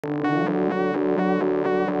In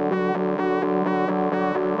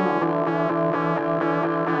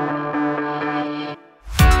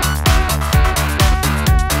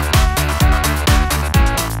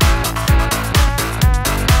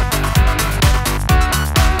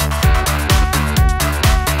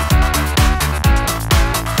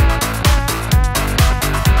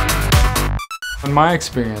my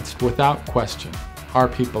experience, without question, our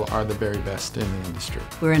people are the very best in the industry.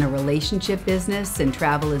 We're in a relationship business and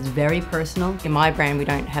travel is very personal. In my brand, we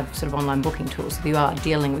don't have sort of online booking tools, so you are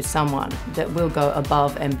dealing with someone that will go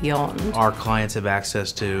above and beyond. Our clients have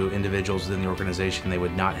access to individuals within the organization they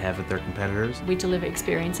would not have with their competitors. We deliver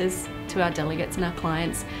experiences to our delegates and our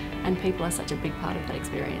clients, and people are such a big part of that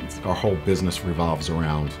experience. Our whole business revolves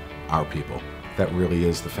around our people. That really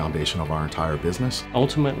is the foundation of our entire business.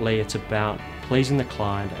 Ultimately, it's about pleasing the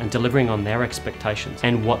client and delivering on their expectations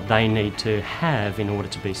and what they need to have in order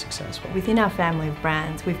to be successful. Within our family of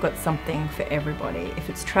brands, we've got something for everybody. If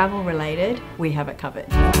it's travel related, we have it covered.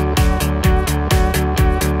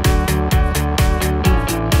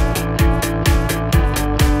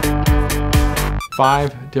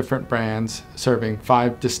 5 different brands serving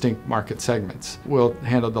 5 distinct market segments. We'll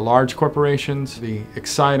handle the large corporations, the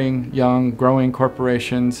exciting, young, growing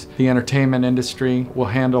corporations, the entertainment industry. We'll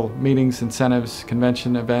handle meetings, incentives,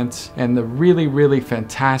 convention events, and the really, really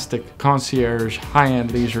fantastic concierge,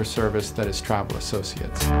 high-end leisure service that is Travel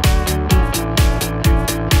Associates.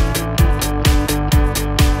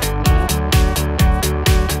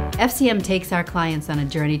 FCm takes our clients on a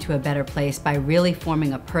journey to a better place by really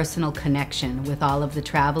forming a personal connection with all of the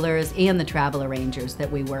travelers and the travel arrangers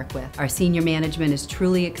that we work with. Our senior management is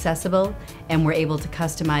truly accessible, and we're able to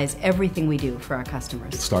customize everything we do for our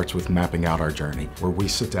customers. It starts with mapping out our journey, where we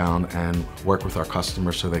sit down and work with our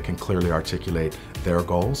customers so they can clearly articulate their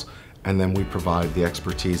goals, and then we provide the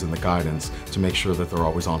expertise and the guidance to make sure that they're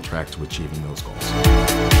always on track to achieving those goals.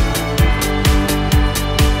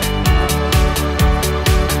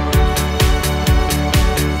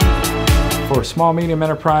 For a small, medium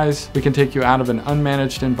enterprise, we can take you out of an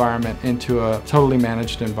unmanaged environment into a totally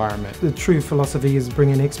managed environment. The true philosophy is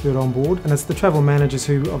bring an expert on board, and it's the travel managers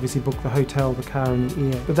who obviously book the hotel, the car and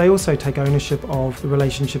the air. But they also take ownership of the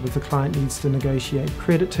relationship if the client needs to negotiate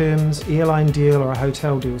credit terms, airline deal or a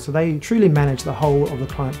hotel deal. So they truly manage the whole of the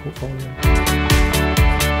client portfolio.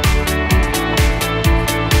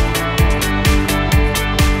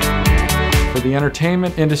 For the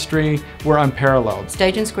entertainment industry, we're unparalleled.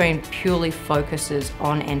 Stage and Screen purely focuses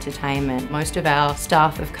on entertainment. Most of our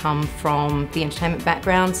staff have come from the entertainment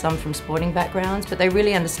background, some from sporting backgrounds, but they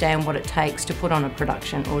really understand what it takes to put on a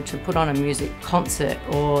production or to put on a music concert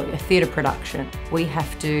or a theatre production. We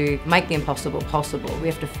have to make the impossible possible. We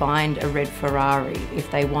have to find a red Ferrari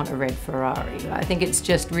if they want a red Ferrari. I think it's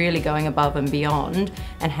just really going above and beyond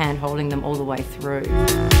and hand-holding them all the way through.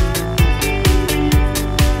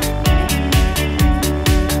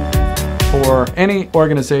 For any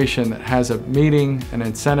organization that has a meeting, an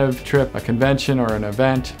incentive trip, a convention, or an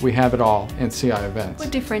event, we have it all in CI Events.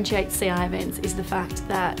 What differentiates CI Events is the fact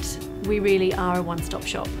that we really are a one-stop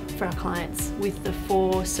shop for our clients with the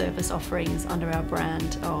 4 service offerings under our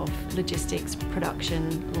brand of logistics,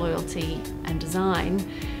 production, loyalty and design.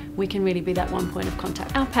 We can really be that one point of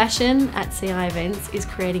contact. Our passion at CI Events is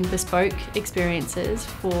creating bespoke experiences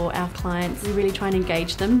for our clients. We really try and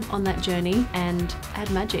engage them on that journey and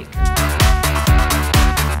add magic.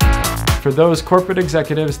 For those corporate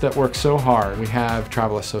executives that work so hard, we have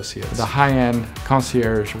Travel Associates, the high-end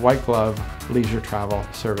concierge, white glove leisure travel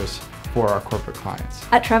service for our corporate clients.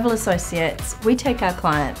 At Travel Associates, we take our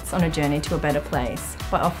clients on a journey to a better place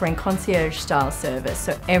by offering concierge-style service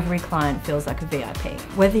so every client feels like a VIP.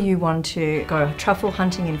 Whether you want to go truffle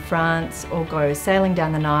hunting in France or go sailing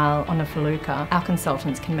down the Nile on a felucca, our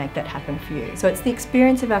consultants can make that happen for you. So it's the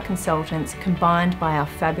experience of our consultants combined by our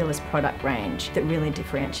fabulous product range that really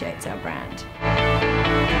differentiates our brand.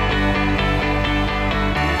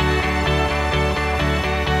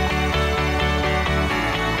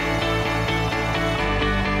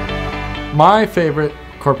 My favorite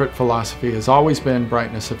corporate philosophy has always been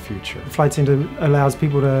brightness of future. Flight Centre allows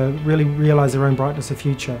people to really realise their own brightness of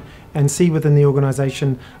future and see within the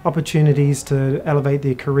organisation opportunities to elevate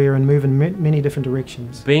their career and move in many different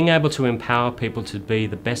directions. Being able to empower people to be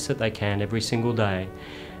the best that they can every single day,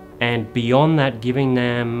 and beyond that, giving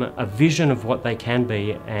them a vision of what they can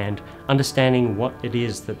be and understanding what it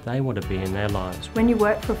is that they want to be in their lives. When you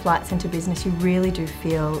work for a Flight Centre business, you really do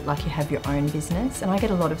feel like you have your own business, and I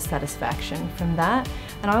get a lot of satisfaction from that.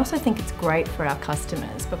 And I also think it's great for our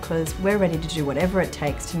customers because we're ready to do whatever it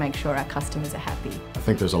takes to make sure our customers are happy. I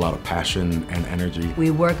think there's a lot of passion and energy.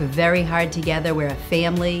 We work very hard together, we're a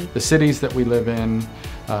family. The cities that we live in,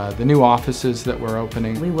 the new offices that we're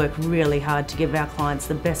opening. We work really hard to give our clients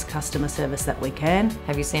the best customer service that we can.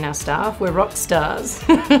 Have you seen our staff? We're rock stars.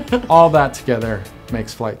 All that together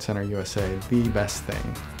makes Flight Centre USA the best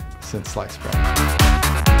thing since sliced bread.